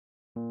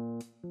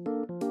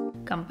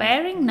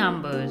Comparing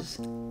numbers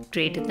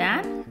greater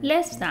than,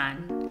 less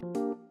than.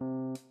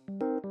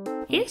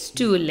 Is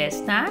 2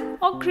 less than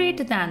or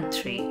greater than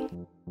 3?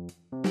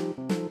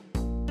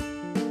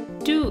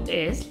 2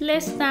 is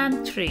less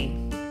than 3.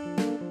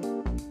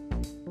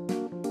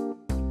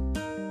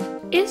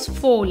 Is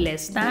 4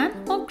 less than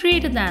or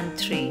greater than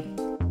 3?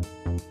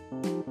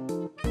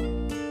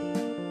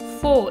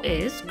 4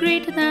 is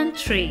greater than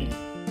 3.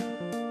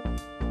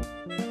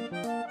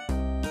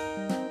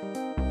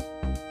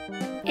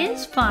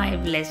 Is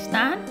 5 less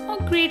than or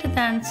greater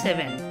than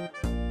 7?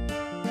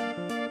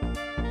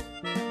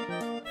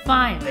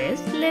 5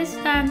 is less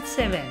than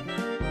 7.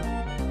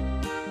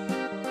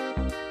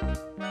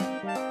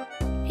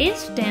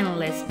 Is 10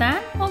 less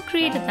than or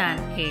greater than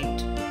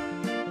 8?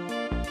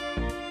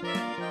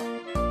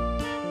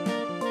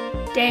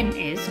 10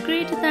 is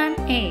greater than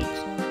 8.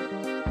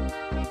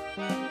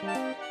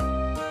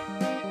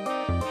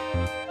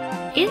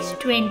 Is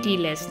 20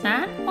 less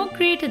than or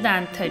greater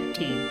than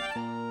 30?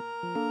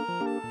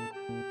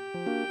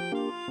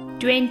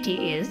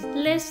 20 is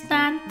less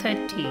than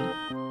 30.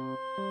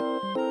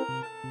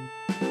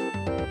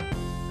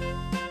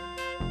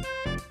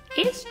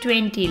 Is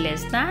 20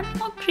 less than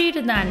or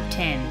greater than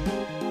 10?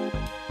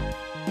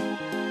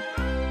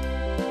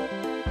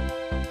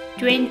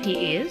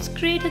 20 is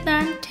greater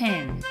than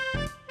 10.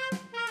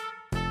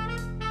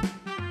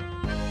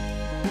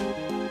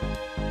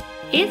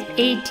 Is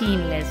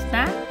 18 less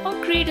than or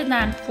greater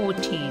than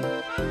 14?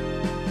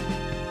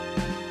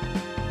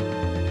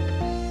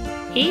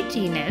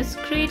 18 is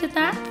greater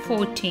than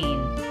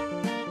 14.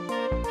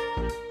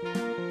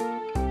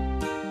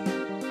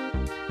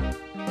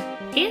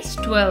 Is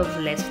 12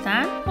 less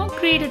than or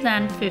greater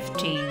than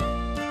 15?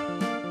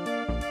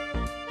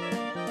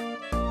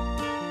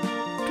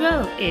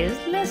 12 is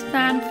less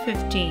than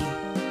 15.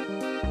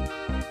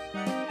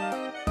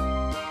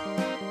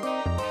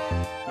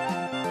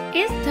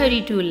 Is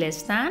 32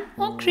 less than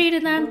or greater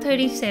than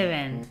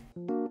 37?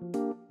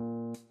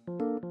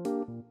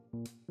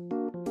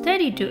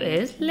 32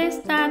 is less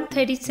than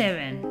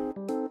 37.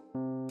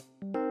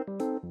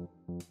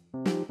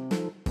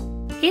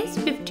 Is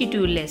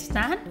 52 less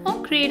than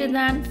or greater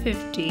than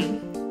 50?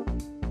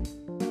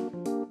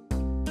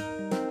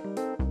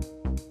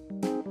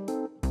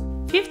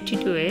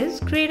 52 is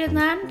greater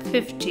than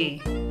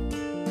 50.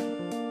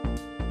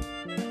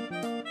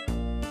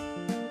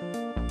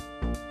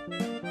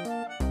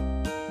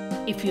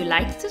 If you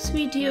liked this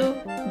video,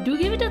 do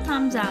give it a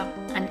thumbs up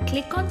and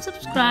click on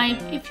subscribe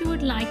if you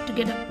would like to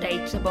get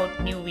updates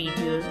about new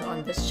videos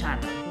on this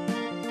channel.